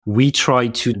we try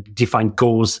to define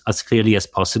goals as clearly as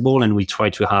possible, and we try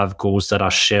to have goals that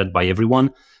are shared by everyone.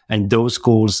 And those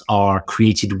goals are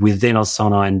created within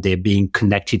Asana, and they're being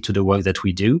connected to the work that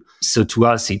we do. So to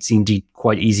us, it's indeed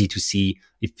quite easy to see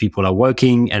if people are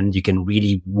working, and you can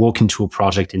really walk into a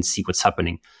project and see what's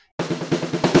happening.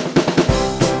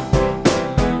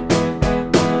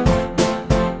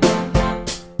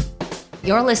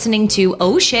 You're listening to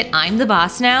Oh Shit, I'm the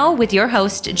Boss Now with your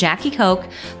host, Jackie Koch,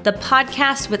 the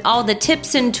podcast with all the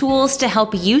tips and tools to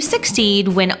help you succeed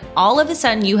when all of a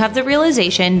sudden you have the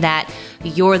realization that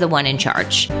you're the one in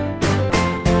charge.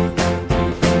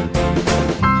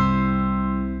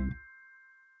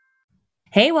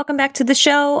 Hey, welcome back to the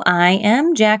show. I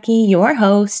am Jackie, your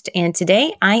host, and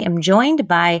today I am joined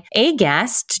by a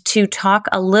guest to talk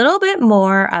a little bit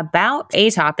more about a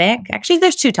topic. Actually,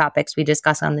 there's two topics we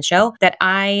discuss on the show that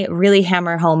I really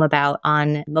hammer home about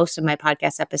on most of my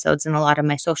podcast episodes and a lot of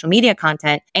my social media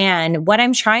content. And what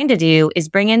I'm trying to do is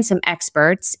bring in some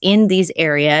experts in these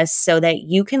areas so that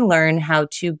you can learn how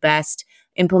to best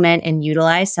implement and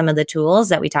utilize some of the tools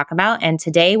that we talk about. And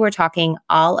today we're talking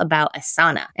all about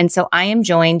Asana. And so I am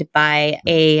joined by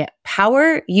a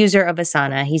power user of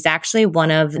Asana. He's actually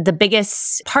one of the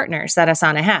biggest partners that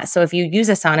Asana has. So if you use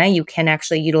Asana, you can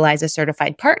actually utilize a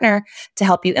certified partner to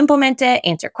help you implement it,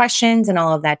 answer questions, and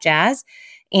all of that jazz.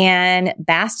 And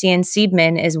Bastien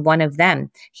Siebman is one of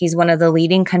them. He's one of the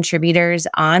leading contributors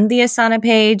on the Asana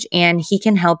page, and he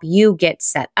can help you get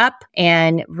set up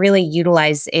and really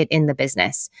utilize it in the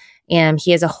business. And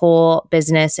he has a whole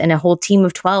business and a whole team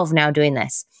of 12 now doing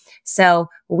this. So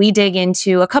we dig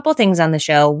into a couple things on the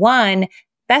show. One,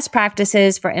 best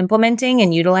practices for implementing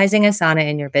and utilizing Asana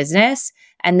in your business.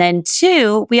 And then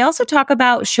two, we also talk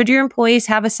about, should your employees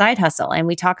have a side hustle? And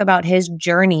we talk about his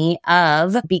journey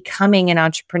of becoming an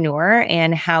entrepreneur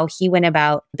and how he went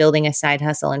about building a side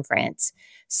hustle in France.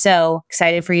 So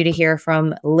excited for you to hear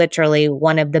from literally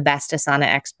one of the best Asana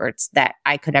experts that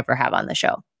I could ever have on the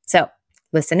show. So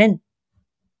listen in.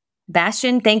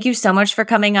 Bastien, thank you so much for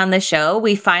coming on the show.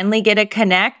 We finally get to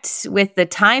connect with the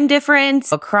time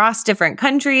difference across different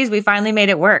countries. We finally made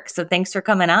it work. So thanks for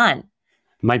coming on.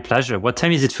 My pleasure. What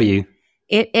time is it for you?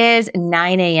 It is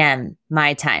 9 a.m.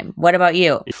 my time. What about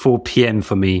you? 4 p.m.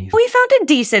 for me. We found a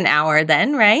decent hour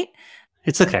then, right?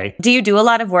 It's okay. Do you do a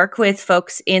lot of work with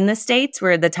folks in the States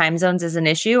where the time zones is an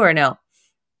issue or no?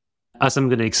 As I'm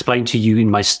going to explain to you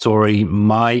in my story,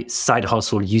 my side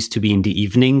hustle used to be in the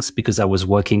evenings because I was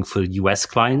working for US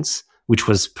clients, which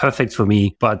was perfect for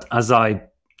me. But as I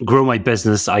grow my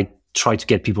business, I try to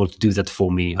get people to do that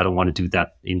for me. I don't want to do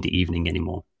that in the evening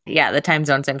anymore. Yeah, the time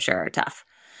zones, I'm sure, are tough.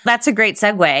 That's a great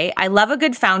segue. I love a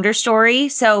good founder story.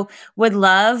 So would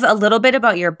love a little bit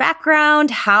about your background,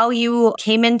 how you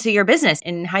came into your business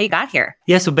and how you got here.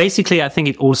 Yeah, so basically, I think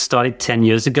it all started 10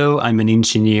 years ago. I'm an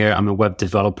engineer, I'm a web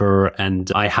developer,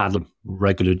 and I had a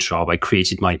regular job. I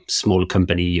created my small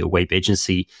company, a web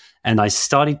agency, and I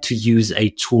started to use a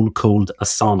tool called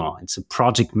Asana. It's a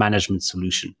project management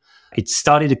solution. It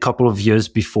started a couple of years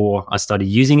before I started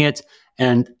using it,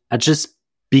 and I just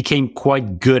became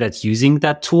quite good at using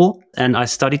that tool. And I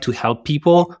started to help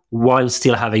people while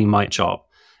still having my job.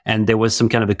 And there was some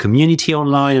kind of a community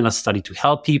online, and I started to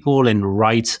help people and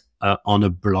write on a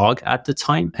blog at the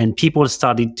time. And people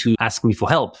started to ask me for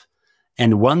help.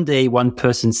 And one day, one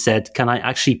person said, can I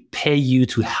actually pay you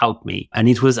to help me? And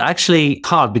it was actually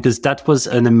hard because that was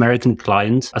an American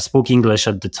client. I spoke English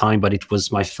at the time, but it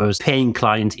was my first paying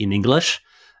client in English.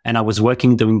 And I was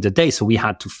working during the day. So we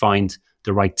had to find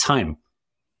the right time.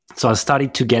 So I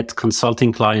started to get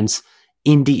consulting clients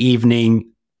in the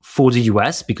evening for the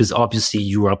US because obviously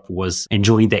Europe was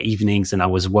enjoying their evenings and I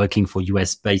was working for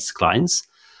US-based clients.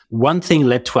 One thing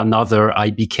led to another. I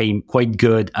became quite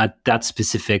good at that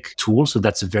specific tool. So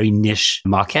that's a very niche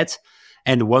market.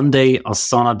 And one day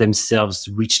Asana themselves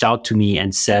reached out to me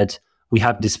and said, we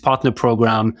have this partner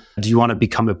program. Do you want to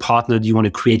become a partner? Do you want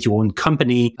to create your own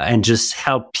company and just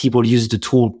help people use the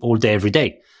tool all day, every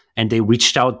day? And they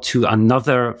reached out to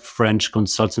another French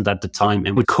consultant at the time,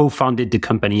 and we co-founded the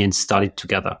company and started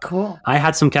together. Cool. I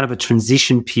had some kind of a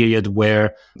transition period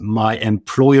where my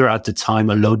employer at the time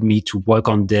allowed me to work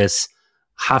on this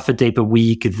half a day per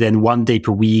week, then 1 day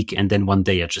per week. And then one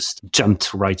day I just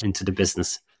jumped right into the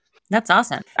business. That's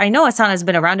awesome. I know Asana has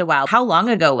been around a while. How long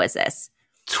ago was this?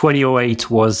 2008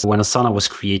 was when Asana was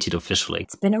created officially.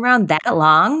 It's been around that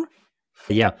long?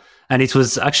 Yeah. And it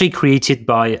was actually created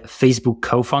by Facebook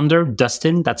co-founder,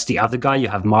 Dustin. That's the other guy. You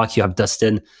have Mark, you have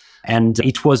Dustin. And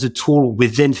it was a tool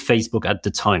within Facebook at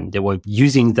the time. They were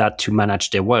using that to manage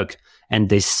their work. And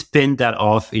they spin that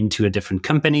off into a different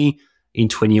company in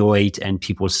 2008 and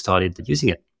people started using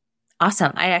it.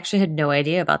 Awesome. I actually had no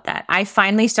idea about that. I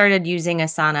finally started using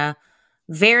Asana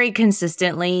very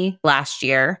consistently last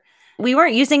year. We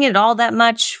weren't using it all that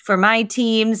much for my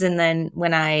teams. And then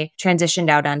when I transitioned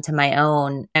out onto my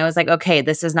own, I was like, okay,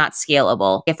 this is not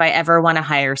scalable. If I ever want to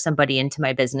hire somebody into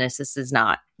my business, this is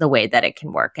not the way that it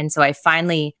can work. And so I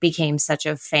finally became such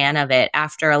a fan of it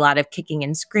after a lot of kicking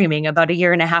and screaming about a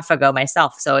year and a half ago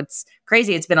myself. So it's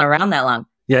crazy. It's been around that long.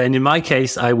 Yeah. And in my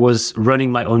case, I was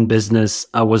running my own business.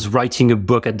 I was writing a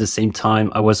book at the same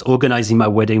time. I was organizing my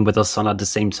wedding with Asana at the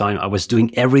same time. I was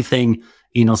doing everything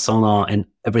in Asana and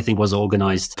everything was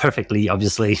organized perfectly,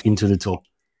 obviously, into the tool.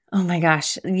 Oh my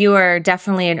gosh, you are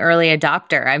definitely an early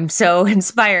adopter. I'm so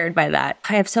inspired by that.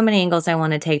 I have so many angles I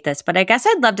want to take this, but I guess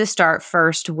I'd love to start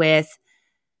first with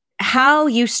how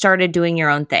you started doing your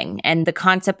own thing and the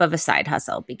concept of a side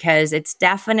hustle, because it's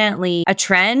definitely a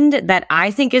trend that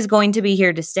I think is going to be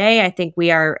here to stay. I think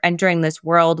we are entering this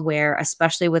world where,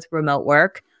 especially with remote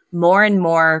work, more and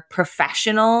more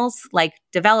professionals like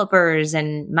developers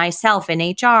and myself in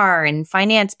HR and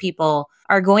finance people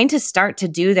are going to start to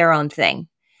do their own thing.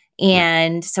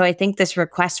 And so I think this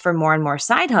request for more and more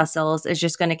side hustles is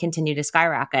just going to continue to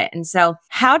skyrocket. And so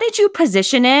how did you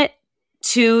position it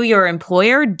to your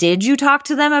employer? Did you talk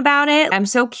to them about it? I'm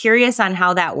so curious on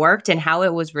how that worked and how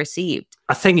it was received.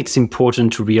 I think it's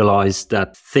important to realize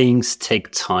that things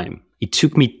take time. It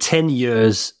took me 10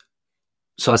 years.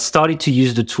 So I started to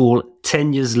use the tool.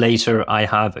 10 years later, I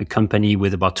have a company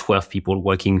with about 12 people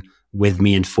working with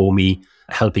me and for me,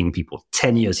 helping people.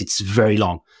 10 years, it's very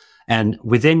long. And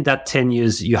within that 10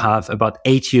 years, you have about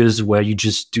 8 years where you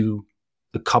just do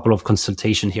a couple of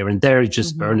consultation here and there. You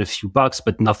just earn a few bucks,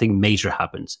 but nothing major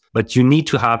happens. But you need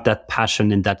to have that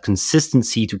passion and that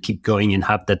consistency to keep going and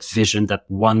have that vision that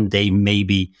one day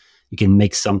maybe you can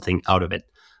make something out of it.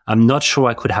 I'm not sure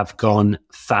I could have gone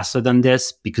faster than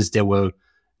this because there were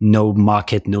no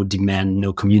market, no demand,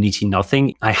 no community,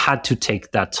 nothing. I had to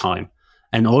take that time.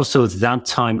 And also that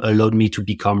time allowed me to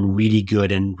become really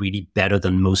good and really better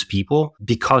than most people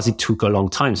because it took a long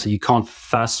time. So you can't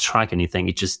fast track anything.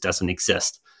 It just doesn't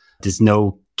exist. There's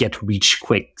no get rich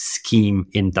quick scheme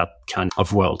in that kind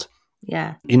of world.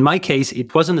 Yeah. In my case,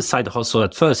 it wasn't a side hustle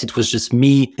at first. It was just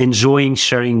me enjoying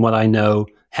sharing what I know,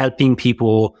 helping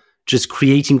people, just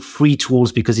creating free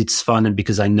tools because it's fun and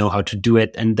because I know how to do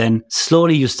it. And then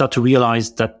slowly you start to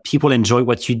realize that people enjoy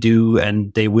what you do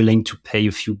and they're willing to pay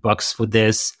a few bucks for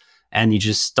this. And you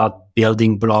just start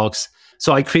building blogs.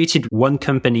 So I created one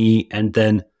company, and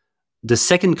then the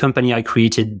second company I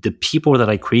created, the people that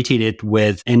I created it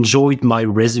with enjoyed my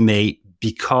resume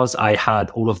because I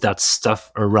had all of that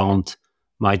stuff around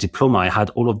my diploma. I had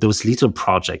all of those little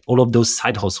projects, all of those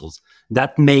side hustles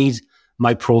that made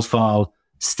my profile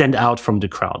stand out from the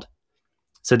crowd.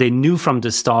 So they knew from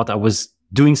the start I was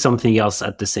doing something else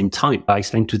at the same time. I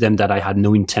explained to them that I had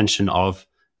no intention of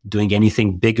doing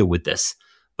anything bigger with this.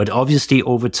 But obviously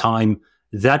over time,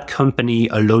 that company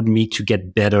allowed me to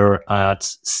get better at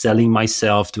selling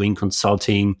myself, doing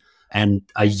consulting. And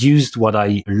I used what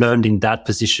I learned in that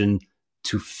position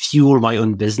to fuel my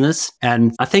own business.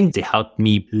 And I think they helped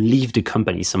me leave the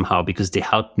company somehow because they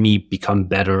helped me become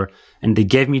better and they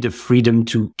gave me the freedom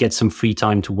to get some free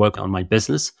time to work on my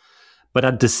business. But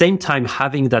at the same time,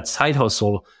 having that side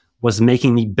hustle was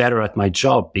making me better at my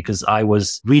job because I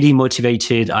was really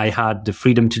motivated. I had the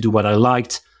freedom to do what I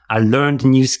liked. I learned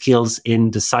new skills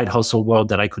in the side hustle world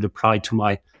that I could apply to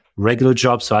my regular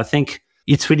job. So I think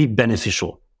it's really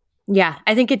beneficial. Yeah,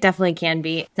 I think it definitely can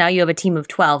be. Now you have a team of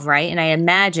 12, right? And I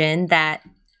imagine that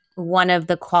one of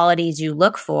the qualities you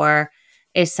look for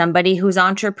is somebody who's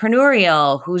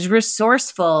entrepreneurial, who's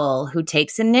resourceful, who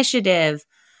takes initiative.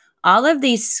 All of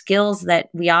these skills that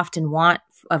we often want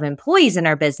of employees in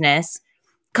our business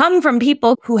come from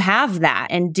people who have that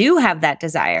and do have that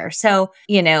desire. So,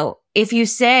 if you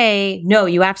say, no,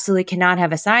 you absolutely cannot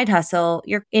have a side hustle,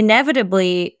 you're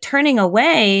inevitably turning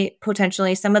away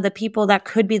potentially some of the people that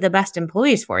could be the best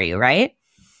employees for you, right?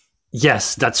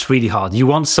 Yes, that's really hard. You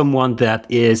want someone that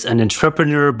is an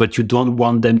entrepreneur, but you don't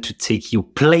want them to take your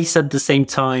place at the same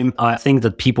time. I think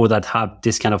that people that have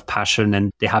this kind of passion and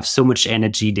they have so much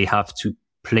energy, they have to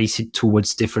place it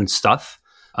towards different stuff.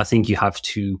 I think you have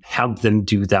to help them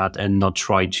do that and not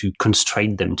try to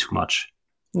constrain them too much.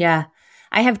 Yeah.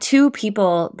 I have two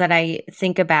people that I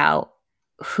think about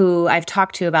who I've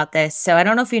talked to about this. So I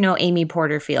don't know if you know Amy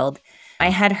Porterfield. I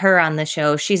had her on the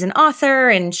show. She's an author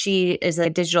and she is a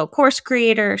digital course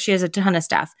creator. She has a ton of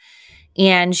stuff.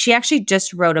 And she actually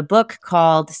just wrote a book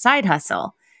called Side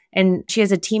Hustle. And she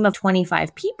has a team of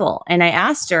 25 people. And I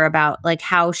asked her about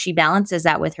how she balances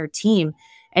that with her team.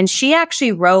 And she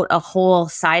actually wrote a whole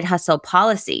side hustle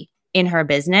policy in her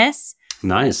business.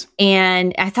 Nice.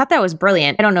 And I thought that was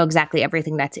brilliant. I don't know exactly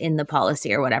everything that's in the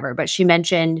policy or whatever, but she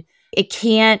mentioned it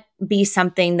can't be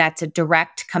something that's a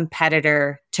direct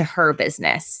competitor to her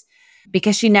business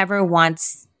because she never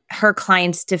wants her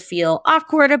clients to feel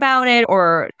awkward about it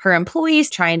or her employees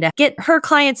trying to get her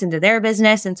clients into their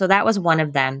business. And so that was one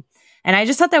of them. And I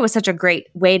just thought that was such a great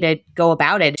way to go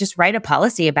about it. Just write a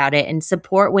policy about it and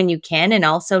support when you can, and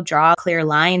also draw clear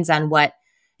lines on what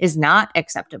is not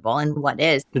acceptable and what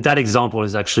is. That example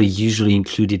is actually usually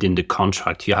included in the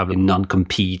contract. You have a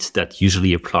non-compete that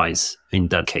usually applies in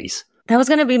that case. That was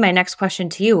going to be my next question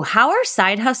to you. How are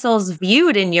side hustles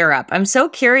viewed in Europe? I'm so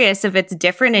curious if it's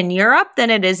different in Europe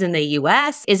than it is in the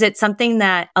US. Is it something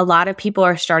that a lot of people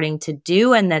are starting to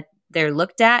do and that they're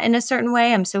looked at in a certain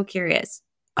way? I'm so curious.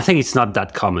 I think it's not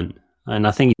that common. And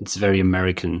I think it's very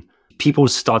American. People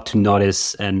start to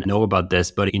notice and know about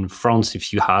this. But in France,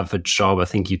 if you have a job, I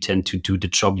think you tend to do the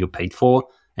job you're paid for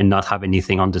and not have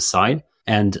anything on the side.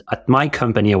 And at my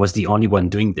company, I was the only one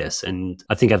doing this. And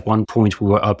I think at one point we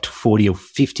were up to 40 or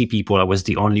 50 people. I was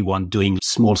the only one doing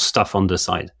small stuff on the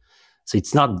side. So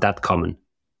it's not that common.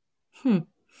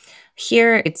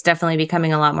 Here, it's definitely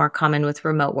becoming a lot more common with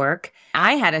remote work.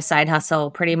 I had a side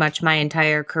hustle pretty much my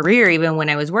entire career. Even when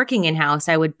I was working in-house,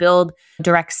 I would build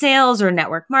direct sales or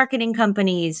network marketing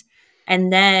companies.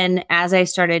 And then as I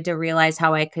started to realize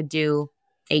how I could do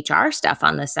HR stuff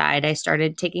on the side, I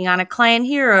started taking on a client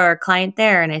here or a client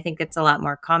there. And I think it's a lot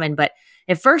more common. But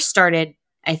it first started,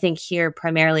 I think, here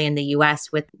primarily in the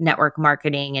US with network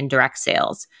marketing and direct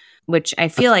sales, which I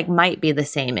feel like might be the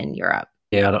same in Europe.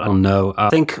 Yeah, I don't know. I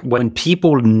think when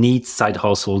people need side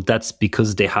hustle, that's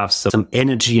because they have some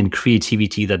energy and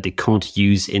creativity that they can't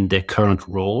use in their current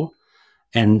role.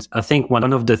 And I think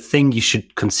one of the things you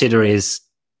should consider is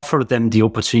offer them the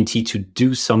opportunity to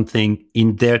do something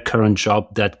in their current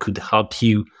job that could help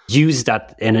you use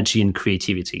that energy and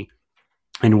creativity.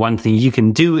 And one thing you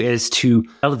can do is to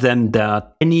tell them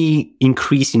that any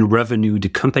increase in revenue the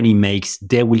company makes,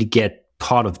 they will get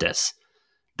part of this.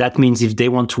 That means if they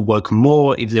want to work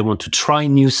more, if they want to try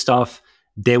new stuff,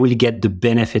 they will get the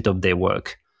benefit of their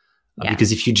work. Yeah.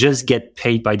 Because if you just get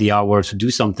paid by the hour to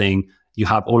do something, you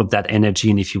have all of that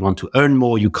energy. And if you want to earn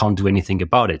more, you can't do anything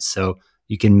about it. So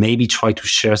you can maybe try to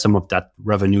share some of that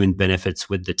revenue and benefits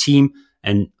with the team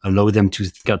and allow them to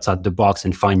think outside the box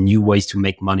and find new ways to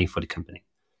make money for the company.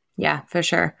 Yeah, for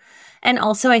sure. And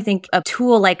also, I think a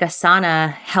tool like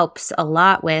Asana helps a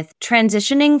lot with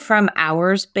transitioning from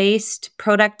hours-based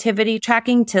productivity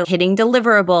tracking to hitting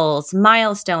deliverables,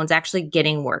 milestones, actually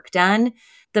getting work done.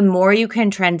 The more you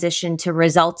can transition to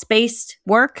results-based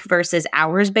work versus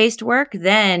hours-based work,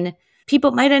 then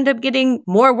people might end up getting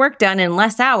more work done in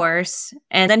less hours.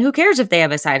 And then who cares if they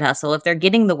have a side hustle? If they're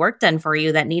getting the work done for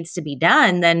you that needs to be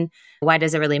done, then why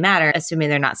does it really matter, assuming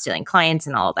they're not stealing clients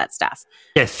and all of that stuff?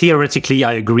 Yeah, theoretically,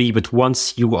 I agree. But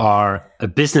once you are a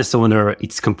business owner,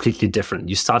 it's completely different.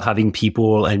 You start having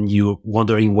people and you're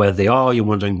wondering where they are, you're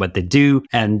wondering what they do.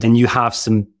 And then you have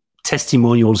some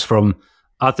testimonials from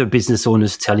other business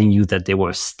owners telling you that they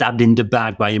were stabbed in the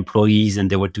back by employees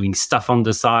and they were doing stuff on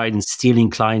the side and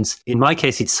stealing clients. In my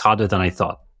case, it's harder than I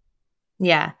thought.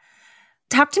 Yeah.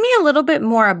 Talk to me a little bit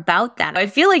more about that. I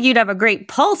feel like you'd have a great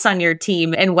pulse on your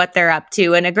team and what they're up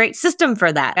to and a great system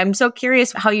for that. I'm so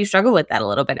curious how you struggle with that a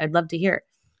little bit. I'd love to hear it.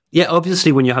 Yeah,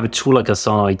 obviously, when you have a tool like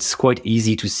Asana, it's quite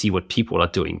easy to see what people are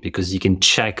doing because you can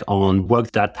check on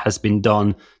work that has been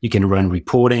done. You can run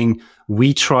reporting.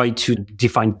 We try to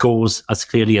define goals as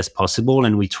clearly as possible,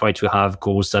 and we try to have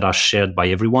goals that are shared by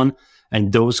everyone.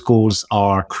 And those goals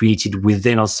are created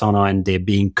within Asana and they're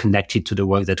being connected to the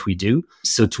work that we do.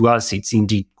 So to us, it's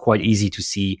indeed quite easy to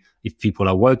see if people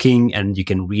are working and you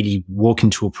can really walk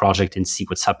into a project and see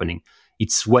what's happening.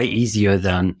 It's way easier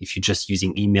than if you're just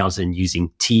using emails and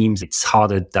using Teams. It's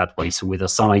harder that way. So with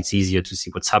Asana, it's easier to see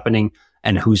what's happening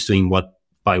and who's doing what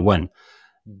by when.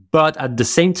 But at the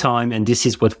same time, and this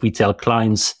is what we tell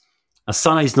clients,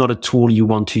 Asana is not a tool you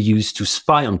want to use to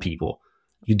spy on people.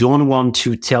 You don't want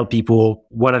to tell people,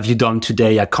 what have you done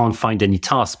today? I can't find any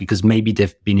tasks because maybe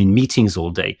they've been in meetings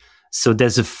all day. So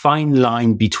there's a fine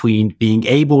line between being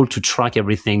able to track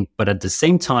everything, but at the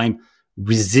same time,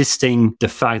 resisting the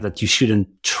fact that you shouldn't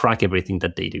track everything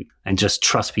that they do and just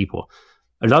trust people.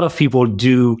 A lot of people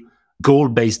do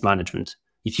goal-based management.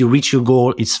 If you reach your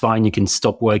goal, it's fine. You can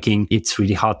stop working. It's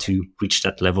really hard to reach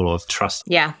that level of trust.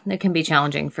 Yeah, it can be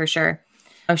challenging for sure.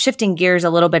 I'm shifting gears a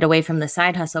little bit away from the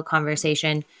side hustle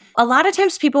conversation. A lot of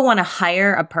times people want to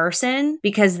hire a person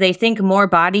because they think more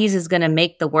bodies is going to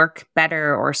make the work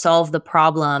better or solve the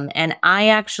problem. And I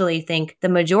actually think the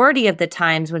majority of the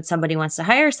times when somebody wants to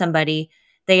hire somebody,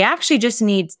 they actually just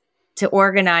need to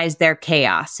organize their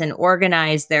chaos and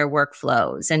organize their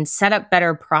workflows and set up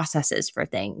better processes for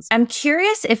things. I'm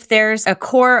curious if there's a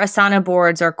core Asana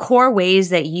boards or core ways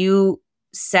that you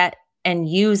set and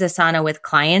use Asana with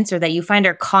clients or that you find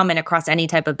are common across any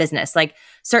type of business, like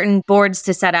certain boards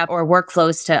to set up or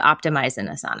workflows to optimize in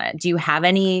Asana. Do you have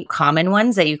any common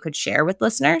ones that you could share with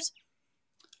listeners?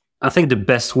 I think the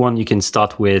best one you can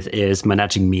start with is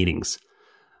managing meetings.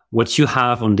 What you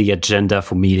have on the agenda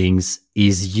for meetings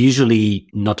is usually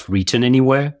not written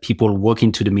anywhere. People walk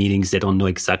into the meetings, they don't know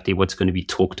exactly what's going to be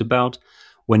talked about.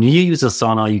 When you use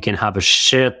Asana, you can have a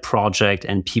shared project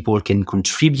and people can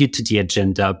contribute to the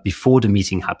agenda before the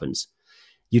meeting happens.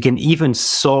 You can even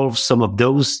solve some of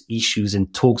those issues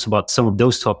and talk about some of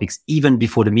those topics even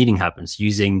before the meeting happens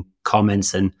using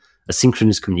comments and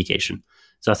asynchronous communication.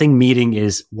 So I think meeting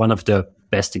is one of the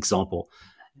best examples.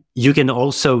 You can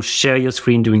also share your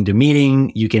screen during the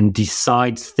meeting. You can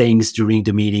decide things during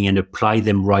the meeting and apply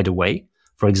them right away.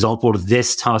 For example,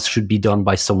 this task should be done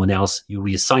by someone else. You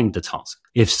reassign the task.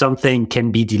 If something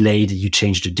can be delayed, you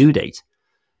change the due date.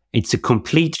 It's a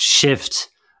complete shift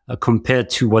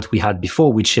compared to what we had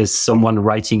before, which is someone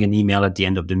writing an email at the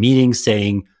end of the meeting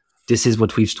saying, this is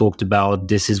what we've talked about.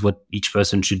 This is what each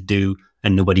person should do.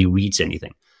 And nobody reads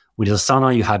anything. With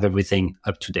Asana, you have everything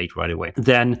up to date right away.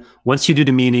 Then once you do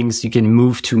the meetings, you can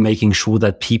move to making sure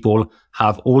that people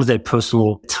have all their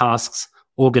personal tasks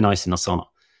organized in Asana.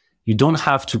 You don't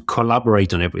have to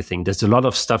collaborate on everything. There's a lot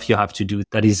of stuff you have to do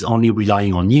that is only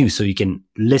relying on you. So you can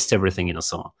list everything in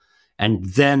Asana. And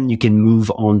then you can move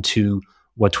on to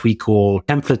what we call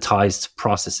templatized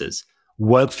processes,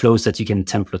 workflows that you can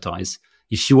templatize.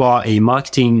 If you are a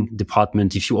marketing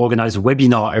department, if you organize a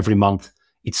webinar every month,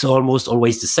 it's almost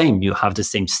always the same. You have the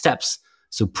same steps.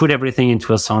 So put everything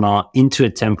into Asana, into a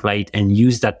template, and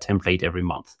use that template every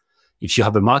month. If you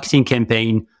have a marketing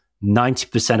campaign,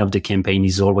 90% of the campaign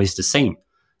is always the same.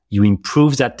 You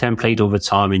improve that template over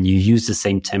time and you use the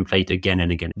same template again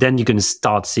and again. Then you're going to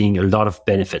start seeing a lot of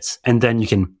benefits and then you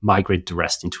can migrate the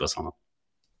rest into Asana.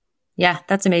 Yeah,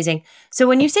 that's amazing. So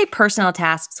when you say personal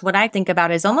tasks, what I think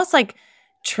about is almost like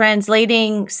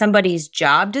translating somebody's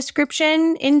job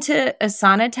description into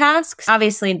Asana tasks.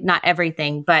 Obviously not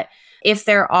everything, but if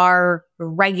there are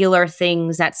regular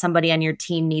things that somebody on your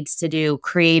team needs to do,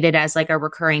 created as like a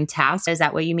recurring task. Is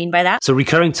that what you mean by that? So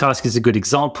recurring task is a good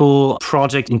example.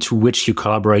 Project into which you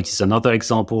collaborate is another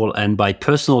example. And by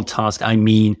personal task, I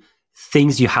mean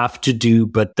things you have to do,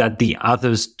 but that the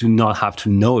others do not have to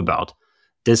know about.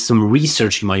 There's some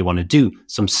research you might want to do,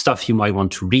 some stuff you might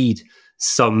want to read,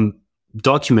 some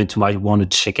document you might want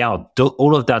to check out.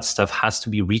 All of that stuff has to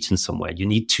be written somewhere. You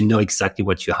need to know exactly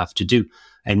what you have to do.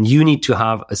 And you need to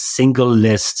have a single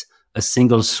list, a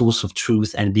single source of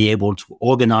truth, and be able to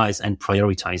organize and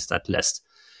prioritize that list.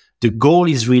 The goal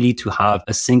is really to have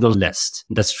a single list.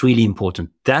 That's really important.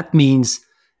 That means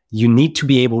you need to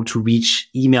be able to reach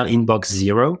email inbox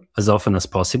 0 as often as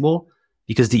possible,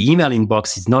 because the email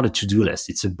inbox is not a to-do list.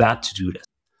 It's a bad to-do list.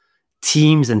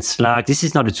 Teams and Slack, this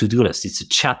is not a to-do list. It's a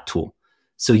chat tool.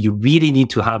 So you really need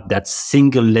to have that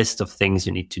single list of things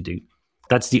you need to do.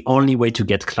 That's the only way to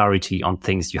get clarity on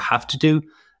things you have to do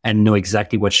and know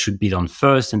exactly what should be done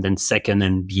first and then second,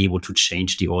 and be able to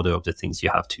change the order of the things you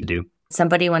have to do.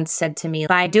 Somebody once said to me,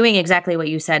 by doing exactly what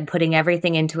you said, putting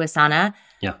everything into Asana,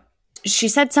 she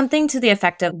said something to the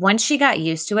effect of once she got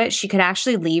used to it, she could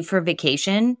actually leave for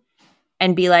vacation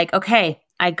and be like, okay,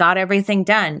 I got everything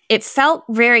done. It felt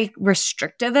very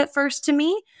restrictive at first to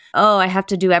me. Oh, I have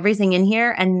to do everything in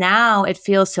here. And now it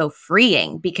feels so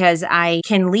freeing because I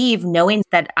can leave knowing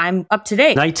that I'm up to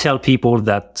date. I tell people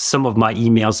that some of my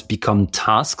emails become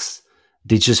tasks.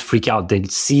 They just freak out. They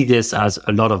see this as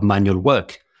a lot of manual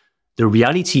work. The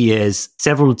reality is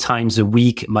several times a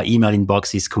week, my email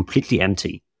inbox is completely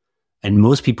empty. And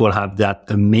most people have that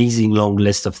amazing long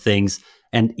list of things.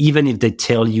 And even if they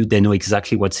tell you they know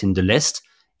exactly what's in the list,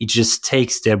 it just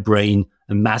takes their brain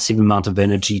a massive amount of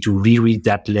energy to reread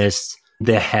that list.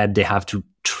 Their head, they have to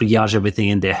triage everything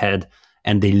in their head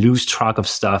and they lose track of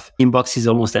stuff. Inbox is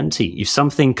almost empty. If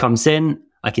something comes in,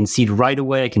 I can see it right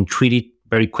away. I can treat it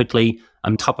very quickly.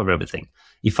 I'm on top of everything.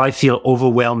 If I feel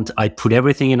overwhelmed, I put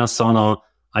everything in Asana.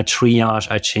 I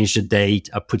triage, I change the date,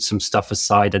 I put some stuff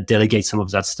aside, I delegate some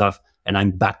of that stuff, and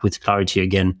I'm back with clarity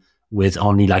again with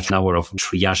only like an hour of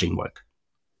triaging work.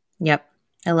 Yep.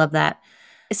 I love that.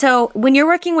 So when you're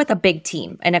working with a big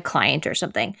team and a client or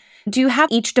something, do you have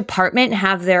each department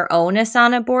have their own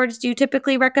Asana boards do you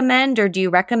typically recommend, or do you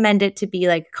recommend it to be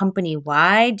like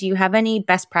company-wide? Do you have any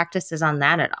best practices on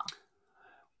that at all?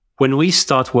 When we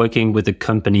start working with a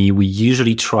company, we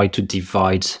usually try to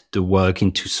divide the work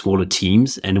into smaller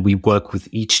teams, and we work with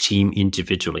each team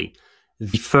individually.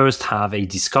 We first have a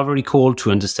discovery call to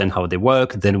understand how they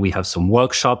work. Then we have some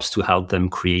workshops to help them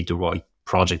create the right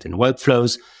project and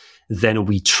workflows. Then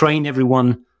we train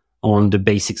everyone on the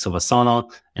basics of Asana,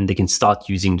 and they can start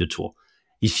using the tool.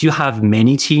 If you have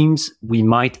many teams, we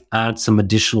might add some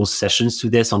additional sessions to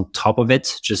this on top of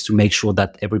it, just to make sure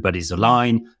that everybody's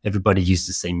aligned, everybody uses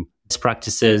the same best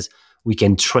practices. We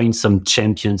can train some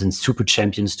champions and super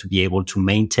champions to be able to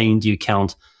maintain the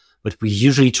account, but we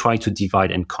usually try to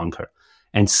divide and conquer.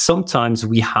 And sometimes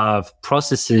we have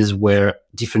processes where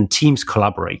different teams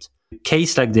collaborate. In a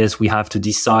case like this, we have to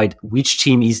decide which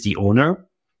team is the owner.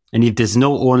 And if there's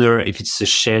no owner, if it's a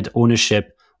shared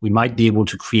ownership, we might be able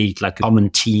to create like a common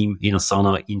team in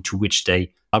Asana into which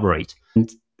they collaborate. And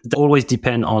that always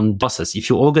depend on the process.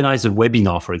 If you organize a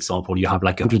webinar, for example, you have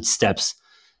like 100 steps.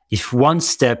 If one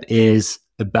step is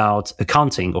about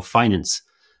accounting or finance,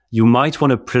 you might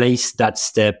want to place that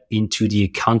step into the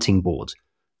accounting board.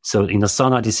 So in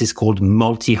Asana, this is called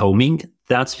multi-homing.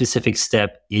 That specific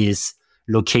step is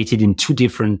located in 2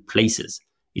 different places.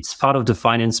 It's part of the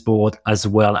finance board as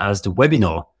well as the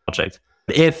webinar project.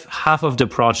 If half of the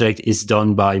project is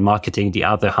done by marketing, the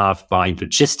other half by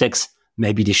logistics,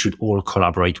 maybe they should all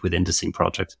collaborate within the same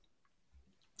project.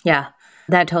 Yeah,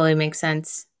 that totally makes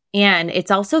sense. And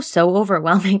it's also so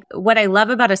overwhelming. What I love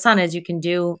about Asana is you can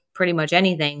do pretty much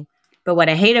anything. But what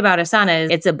I hate about Asana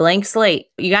is it's a blank slate.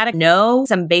 You got to know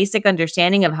some basic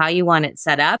understanding of how you want it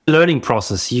set up. Learning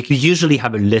process. You usually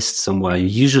have a list somewhere. You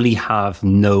usually have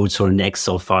notes or an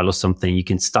Excel file or something. You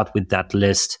can start with that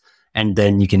list and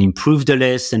then you can improve the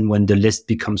list. And when the list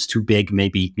becomes too big,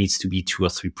 maybe it needs to be 2 or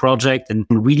 3 projects and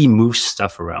really move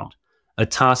stuff around. A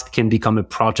task can become a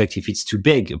project if it's too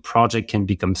big. A project can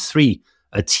become 3.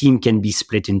 A team can be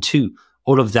split in 2.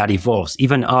 All of that evolves.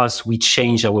 Even us, we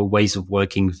change our ways of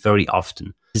working very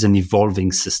often. It's an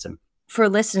evolving system. For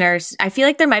listeners, I feel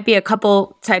like there might be a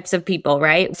couple types of people,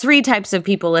 right? 3 types of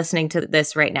people listening to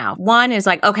this right now. One is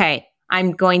like, okay,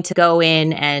 I'm going to go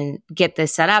in and get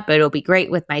this set up. It'll be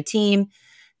great with my team.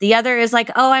 The other is like,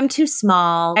 oh, I'm too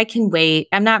small. I can wait.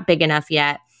 I'm not big enough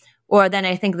yet. Or then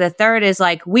I think the third is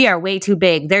like, we are way too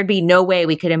big. There'd be no way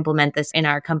we could implement this in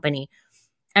our company.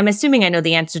 I'm assuming I know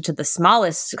the answer to the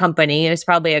smallest company. It's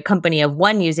probably a company of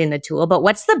 1 using the tool, but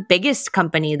what's the biggest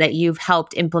company that you've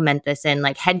helped implement this in,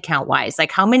 like headcount wise?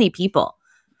 Like how many people?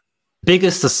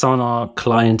 Biggest Asana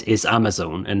client is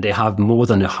Amazon, and they have more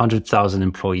than 100,000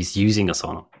 employees using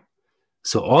Asana.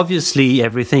 So obviously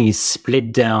everything is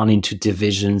split down into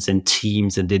divisions and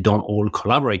teams, and they don't all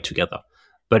collaborate together.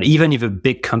 But even if a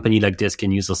big company like this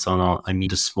can use Asana, I mean,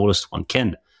 the smallest one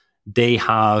can. They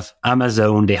have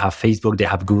Amazon, they have Facebook, they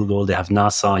have Google, they have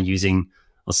NASA using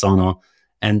Asana.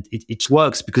 And it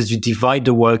works because you divide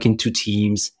the work into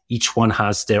teams. Each one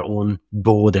has their own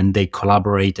board and they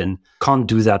collaborate, and can't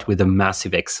do that with a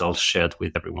massive Excel shared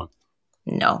with everyone.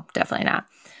 No, definitely not.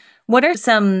 What are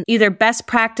some either best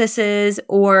practices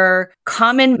or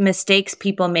common mistakes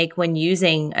people make when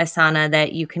using Asana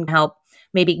that you can help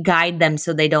maybe guide them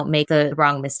so they don't make the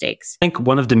wrong mistakes? I think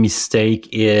one of the mistakes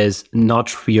is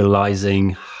not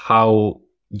realizing how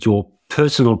your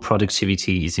personal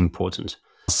productivity is important.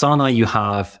 Asana, you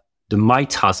have the My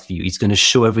Task view. It's going to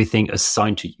show everything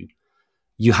assigned to you.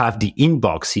 You have the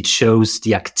inbox. It shows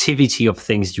the activity of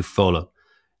things you follow.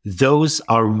 Those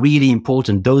are really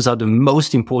important. Those are the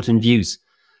most important views.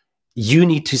 You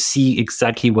need to see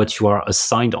exactly what you are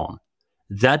assigned on.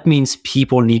 That means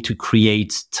people need to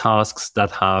create tasks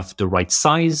that have the right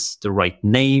size, the right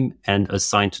name, and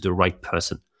assigned to the right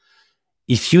person.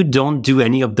 If you don't do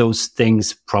any of those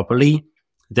things properly,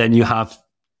 then you have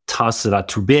tasks that are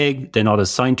too big, they're not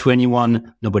assigned to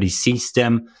anyone, nobody sees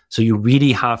them. So you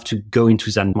really have to go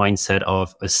into that mindset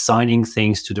of assigning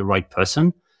things to the right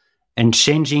person and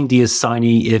changing the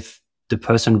assignee if the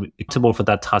person responsible for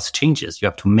that task changes. You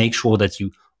have to make sure that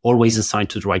you always assign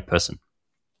to the right person.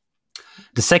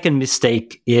 The second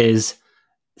mistake is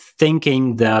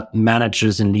thinking that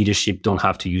managers and leadership don't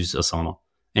have to use Asana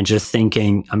and just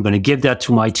thinking, I'm going to give that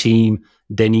to my team.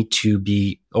 They need to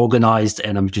be organized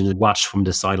and I'm going to watch from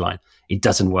the sideline. It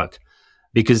doesn't work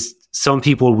because some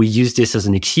people will use this as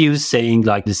an excuse saying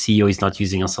like the CEO is not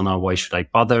using Asana. Why should I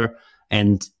bother?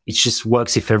 And it just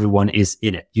works if everyone is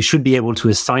in it. You should be able to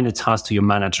assign a task to your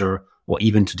manager or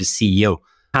even to the CEO.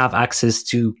 Have access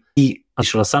to the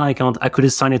official Asana account. I could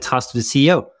assign a task to the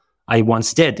CEO. I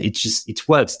once did. It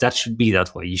works. That should be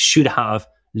that way. You should have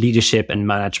leadership and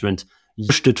management.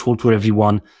 Use the tool to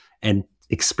everyone and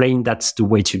explain that's the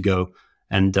way to go.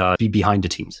 and be behind the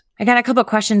teams. I got a couple of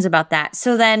questions about that.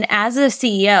 So then as a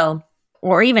CEO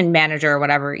or even manager or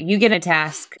whatever, you get a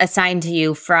task assigned to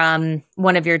you from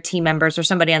one of your team members or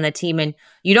somebody on the team, and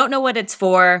you don't know what it's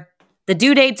for. The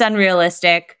due date's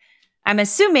unrealistic. I'm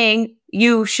assuming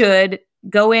you should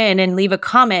go in and leave a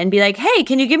comment and be like, hey,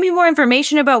 can you give me more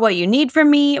information about what you need from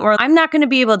me? Or I'm not going to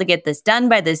be able to get this done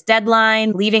by this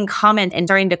deadline, leaving comment and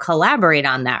starting to collaborate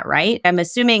on that, right? I'm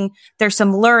assuming there's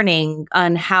some learning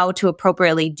on how to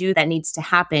appropriately do that needs to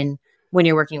happen when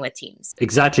you're working with teams.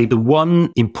 Exactly. The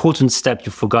one important step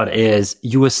you forgot is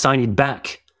you assign it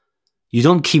back. You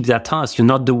don't keep that task. You're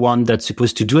not the one that's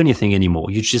supposed to do anything anymore.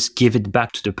 You just give it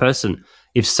back to the person.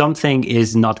 If something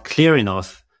is not clear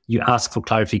enough, you ask for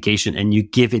clarification and you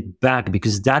give it back,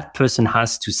 because that person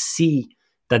has to see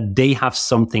that they have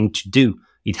something to do.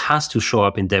 It has to show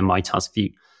up in their My Task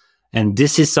view. And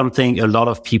this is something a lot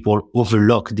of people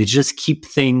overlook. They just keep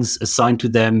things assigned to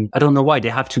them. I don't know why. They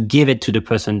have to give it to the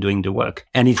person doing the work,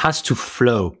 and it has to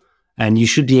flow. And you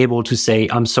should be able to say,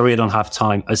 I'm sorry, I don't have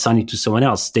time. Assign it to someone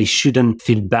else. They shouldn't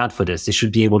feel bad for this. They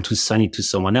should be able to assign it to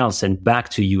someone else and back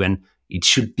to you. And it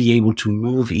should be able to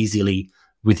move easily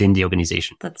within the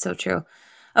organization. That's so true.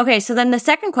 Okay, so then the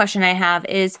second question I have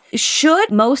is,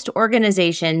 should most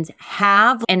organizations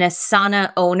have an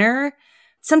Asana owner?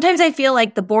 Sometimes I feel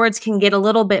like the boards can get a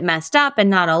little bit messed up and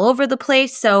not all over the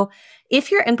place. So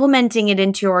if you're implementing it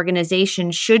into your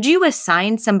organization, should you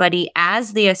assign somebody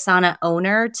as the Asana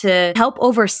owner to help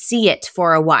oversee it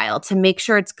for a while to make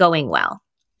sure it's going well?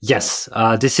 Yes,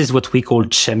 this is what we call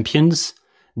champions.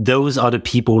 Those are the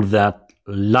people that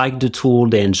like the tool,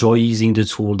 they enjoy using the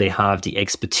tool, they have the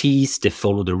expertise, they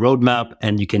follow the roadmap,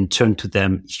 and you can turn to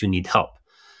them if you need help.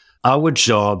 Our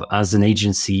job as an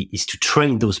agency is to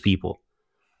train those people.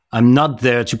 I'm not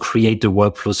there to create the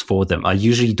workflows for them. I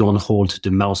usually don't hold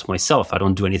the mouse myself. I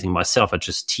don't do anything myself. I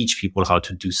just teach people how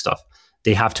to do stuff.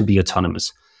 They have to be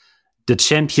autonomous. The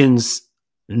champions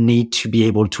need to be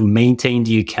able to maintain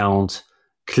the account,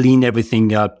 clean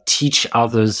everything up, teach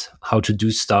others how to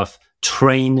do stuff,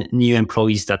 train new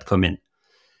employees that come in.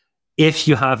 If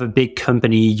you have a big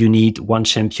company, you need one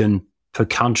champion per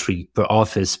country, per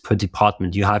office, per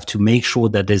department. You have to make sure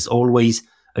that there's always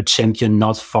a champion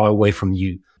not far away from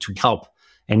you to help.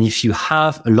 And if you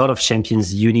have a lot of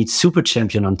champions, you need super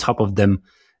champion on top of them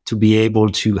to be able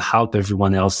to help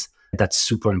everyone else. That's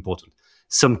super important.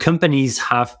 Some companies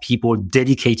have people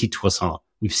dedicated to Asana.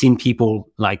 We've seen people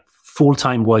like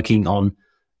full-time working on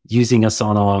using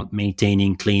Asana,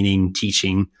 maintaining, cleaning,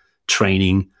 teaching,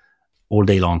 training all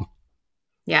day long.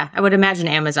 Yeah, I would imagine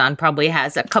Amazon probably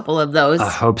has a couple of those. I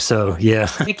hope so, yeah.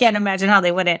 I can't imagine how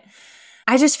they wouldn't.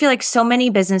 I just feel like so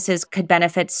many businesses could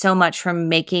benefit so much from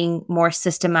making more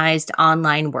systemized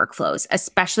online workflows,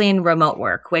 especially in remote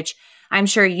work, which I'm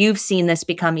sure you've seen this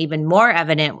become even more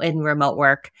evident in remote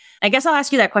work. I guess I'll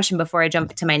ask you that question before I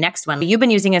jump to my next one. You've been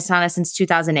using Asana since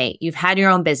 2008. You've had your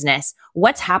own business.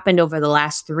 What's happened over the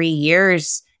last 3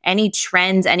 years? Any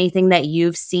trends, anything that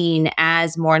you've seen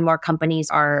as more and more companies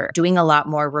are doing a lot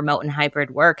more remote and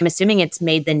hybrid work? I'm assuming it's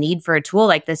made the need for a tool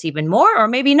like this even more, or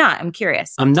maybe not. I'm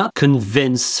curious. I'm not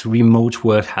convinced remote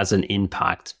work has an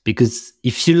impact, because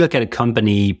if you look at a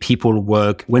company, people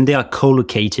work, when they are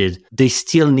co-located, they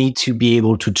still need to be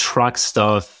able to track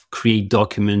stuff, create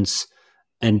documents,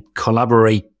 and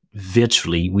collaborate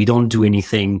virtually. We don't do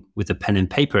anything with a pen and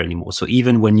paper anymore. So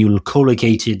even when you're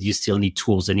co-located, you still need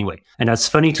tools anyway. And that's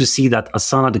funny to see that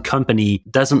Asana, the company,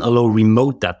 doesn't allow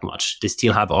remote that much. They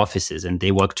still have offices and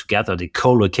they work together. They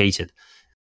co-located.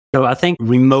 So I think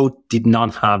remote did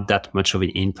not have that much of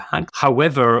an impact.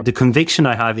 However, the conviction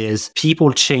I have is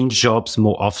people change jobs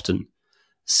more often.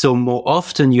 So more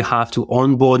often you have to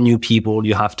onboard new people,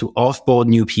 you have to offboard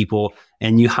new people,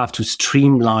 and you have to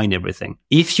streamline everything.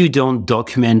 If you don't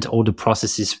document all the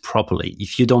processes properly,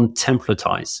 if you don't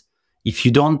templatize, if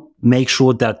you don't make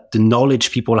sure that the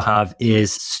knowledge people have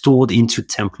is stored into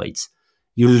templates,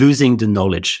 you're losing the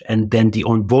knowledge, and then the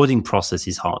onboarding process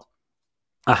is hard.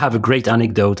 I have a great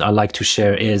anecdote I like to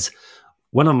share. Is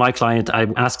one of my clients, I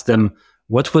asked them,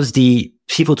 what was the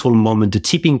pivotal moment, the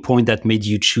tipping point that made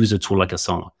you choose a tool like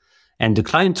Asana? And the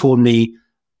client told me,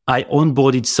 I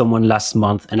onboarded someone last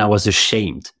month and I was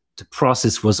ashamed. The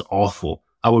process was awful.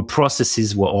 Our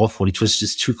processes were awful. It was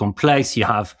just too complex. You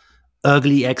have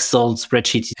ugly Excel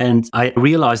spreadsheets. And I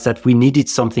realized that we needed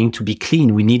something to be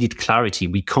clean. We needed clarity.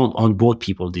 We can't onboard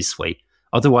people this way.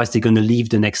 Otherwise, they're going to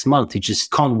leave the next month. It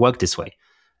just can't work this way.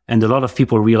 And a lot of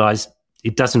people realize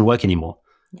it doesn't work anymore.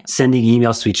 Yeah. Sending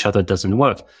emails to each other doesn't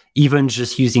work. Even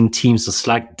just using Teams or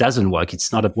Slack doesn't work.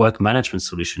 It's not a work management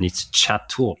solution. It's a chat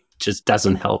tool. It just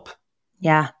doesn't help.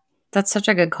 Yeah, that's such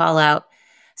a good call out.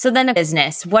 So then a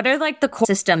business, what are like the core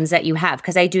systems that you have?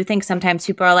 Because I do think sometimes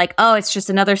people are like, oh, it's just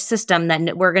another system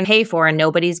that we're going to pay for and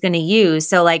nobody's going to use.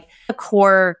 So like the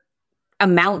core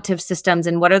amount of systems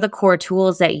and what are the core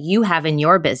tools that you have in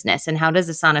your business and how does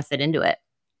Asana fit into it?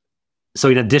 So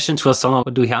in addition to Asana,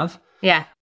 what do we have? Yeah.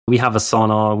 We have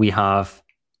Asana, we have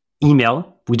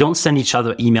email. We don't send each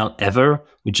other email ever.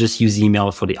 We just use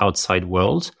email for the outside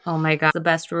world. Oh my God, the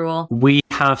best rule. We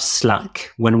have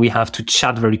Slack when we have to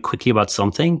chat very quickly about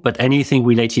something, but anything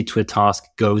related to a task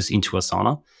goes into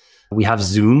Asana. We have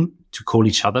Zoom to call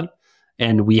each other.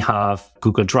 And we have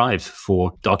Google Drive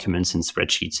for documents and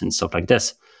spreadsheets and stuff like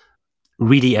this.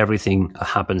 Really everything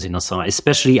happens in Asana,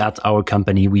 especially at our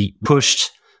company. We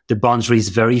pushed the boundaries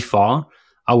very far.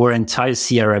 Our entire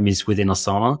CRM is within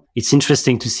Asana. It's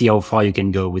interesting to see how far you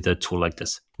can go with a tool like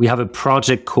this. We have a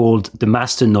project called the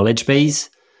Master Knowledge Base.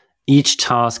 Each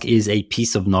task is a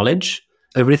piece of knowledge.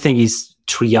 Everything is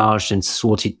triaged and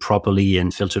sorted properly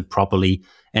and filtered properly.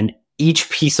 And each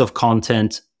piece of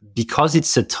content, because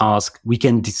it's a task, we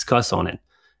can discuss on it.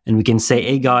 And we can say,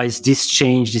 hey guys, this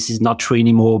changed. This is not true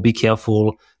anymore. Be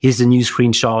careful. Here's a new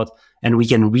screenshot. And we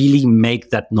can really make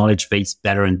that knowledge base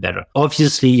better and better.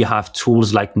 Obviously, you have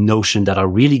tools like Notion that are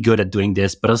really good at doing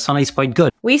this, but Asana is quite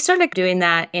good. We started doing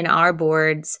that in our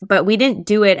boards, but we didn't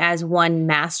do it as one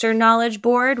master knowledge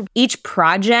board. Each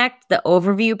project, the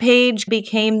overview page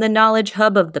became the knowledge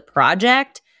hub of the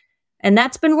project. And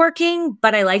that's been working,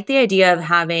 but I like the idea of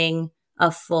having a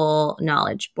full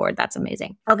knowledge board. That's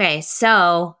amazing. Okay,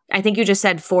 so I think you just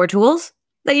said 4 tools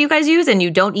that you guys use and you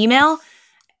don't email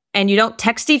and you don't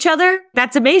text each other.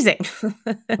 That's amazing.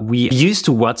 We used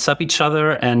to WhatsApp each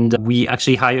other and we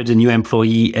actually hired a new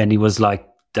employee and he was like,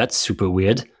 that's super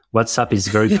weird. WhatsApp is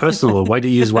very personal. Why do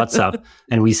you use WhatsApp?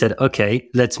 And we said, okay,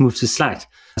 let's move to Slack.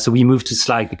 So we moved to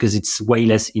Slack because it's way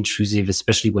less intrusive,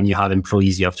 especially when you have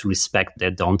employees, you have to respect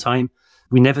their downtime.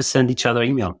 We never send each other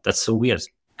email. That's so weird.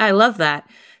 I love that.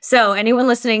 So anyone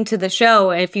listening to the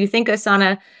show, if you think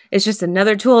Asana is just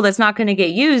another tool that's not going to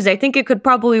get used, I think it could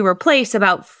probably replace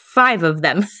about 5 of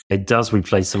them. It does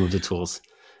replace some of the tools.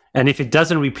 And if it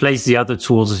doesn't replace the other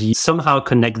tools, you somehow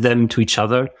connect them to each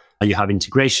other. You have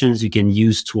integrations. You can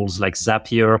use tools like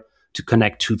Zapier to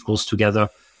connect 2 tools together.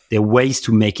 There are ways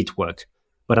to make it work.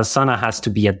 But Asana has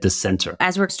to be at the center.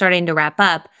 As we're starting to wrap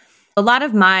up, a lot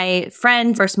of my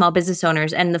friends are small business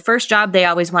owners, and the first job they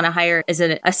always want to hire is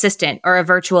an assistant or a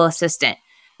virtual assistant.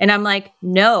 And I'm like,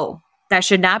 no, that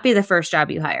should not be the first job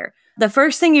you hire. The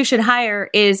first thing you should hire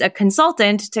is a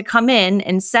consultant to come in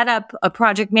and set up a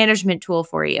project management tool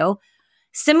for you.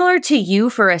 Similar to you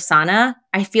for Asana,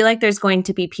 I feel like there's going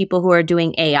to be people who are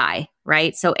doing AI,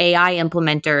 right? So AI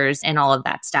implementers and all of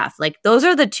that stuff. Like those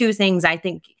are the 2 things I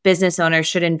think business owners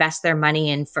should invest their money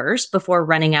in first before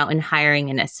running out and hiring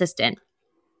an assistant.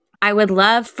 I would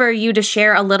love for you to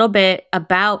share a little bit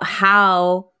about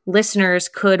how listeners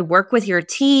could work with your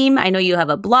team. I know you have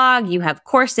a blog, you have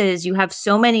courses, you have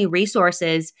so many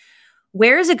resources.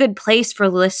 Where is a good place for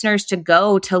listeners to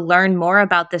go to learn more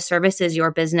about the services your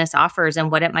business offers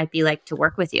and what it might be like to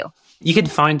work with you? You can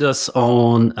find us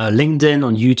on LinkedIn,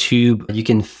 on YouTube. You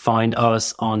can find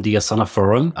us on the Asana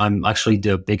forum. I'm actually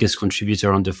the biggest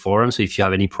contributor on the forum. So if you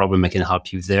have any problem, I can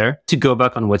help you there. To go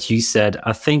back on what you said,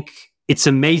 I think it's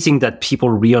amazing that people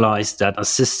realize that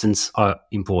assistants are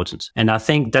important. And I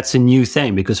think that's a new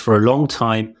thing because for a long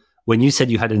time, when you said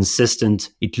you had an assistant,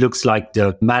 it looks like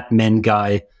the Mad Men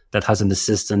guy that has an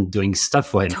assistant doing stuff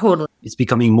for him. Totally. It's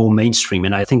becoming more mainstream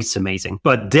and I think it's amazing.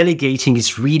 But delegating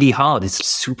is really hard. It's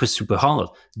super, super hard.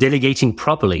 Delegating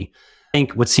properly. I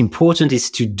think what's important is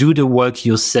to do the work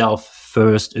yourself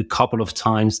first a couple of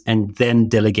times and then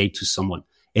delegate to someone.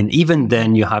 And even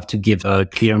then you have to give a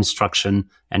clear instruction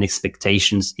and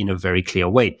expectations in a very clear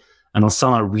way. And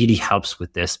Asana really helps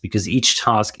with this because each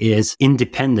task is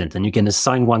independent and you can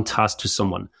assign one task to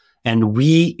someone. And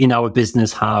we in our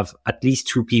business have at least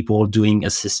 2 people doing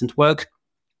assistant work.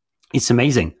 It's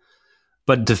amazing.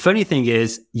 But the funny thing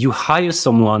is you hire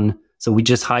someone. So we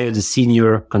just hired a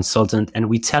senior consultant and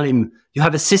we tell him you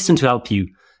have assistant to help you.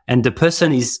 And the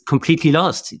person is completely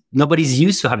lost. Nobody's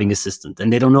used to having assistant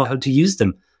and they don't know how to use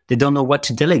them. They don't know what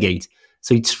to delegate.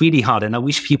 So it's really hard. And I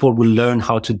wish people will learn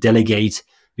how to delegate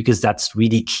because that's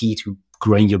really key to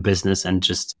growing your business and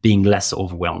just being less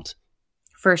overwhelmed.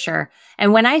 For sure.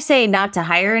 And when I say not to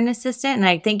hire an assistant, and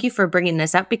I thank you for bringing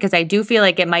this up because I do feel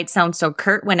like it might sound so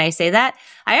curt when I say that,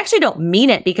 I actually don't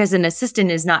mean it because an assistant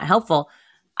is not helpful.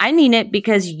 I mean it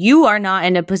because you are not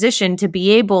in a position to be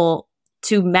able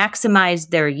to maximize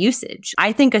their usage.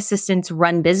 I think assistants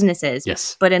run businesses,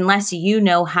 yes, but unless you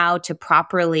know how to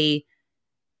properly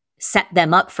set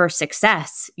them up for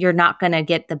success, you're not going to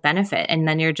get the benefit. And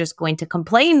then you're just going to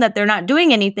complain that they're not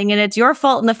doing anything and it's your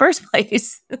fault in the first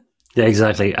place. Yeah,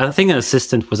 exactly. I think an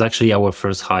assistant was actually our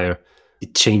first hire.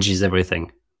 It changes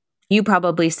everything. You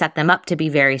probably set them up to be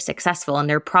very successful, and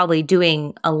they're probably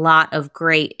doing a lot of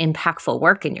great, impactful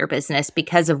work in your business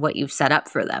because of what you've set up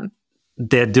for them.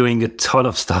 They're doing a ton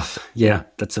of stuff. Yeah,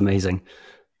 that's amazing.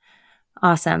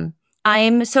 Awesome.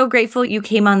 I'm so grateful you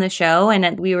came on the show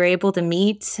and we were able to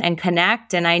meet and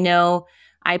connect. And I know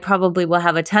I probably will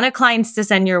have a ton of clients to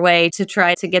send your way to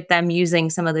try to get them using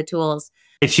some of the tools.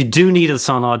 If you do need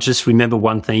Asana, just remember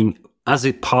one thing. As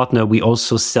a partner, we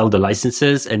also sell the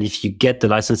licenses. And if you get the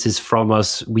licenses from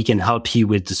us, we can help you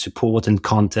with the support and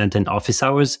content and office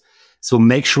hours. So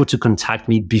make sure to contact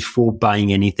me before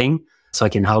buying anything so I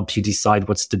can help you decide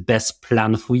what's the best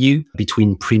plan for you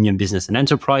between premium, business, and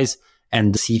enterprise,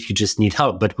 and see if you just need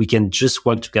help. But we can just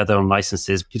work together on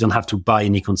licenses. You don't have to buy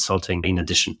any consulting in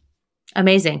addition.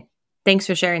 Amazing. Thanks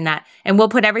for sharing that. And we'll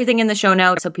put everything in the show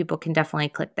notes so people can definitely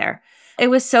click there. It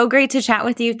was so great to chat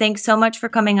with you. Thanks so much for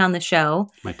coming on the show.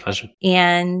 My pleasure.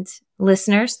 And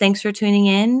listeners, thanks for tuning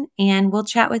in, and we'll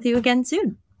chat with you again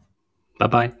soon.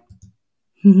 Bye-bye.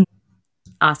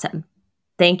 Awesome.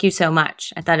 Thank you so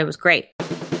much. I thought it was great.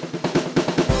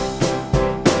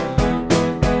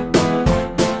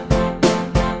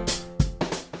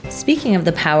 Speaking of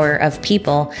the power of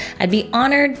people, I'd be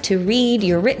honored to read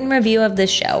your written review of this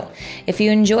show. If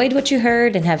you enjoyed what you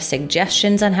heard and have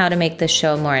suggestions on how to make this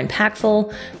show more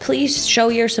impactful, please show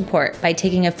your support by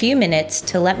taking a few minutes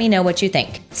to let me know what you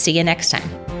think. See you next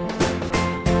time.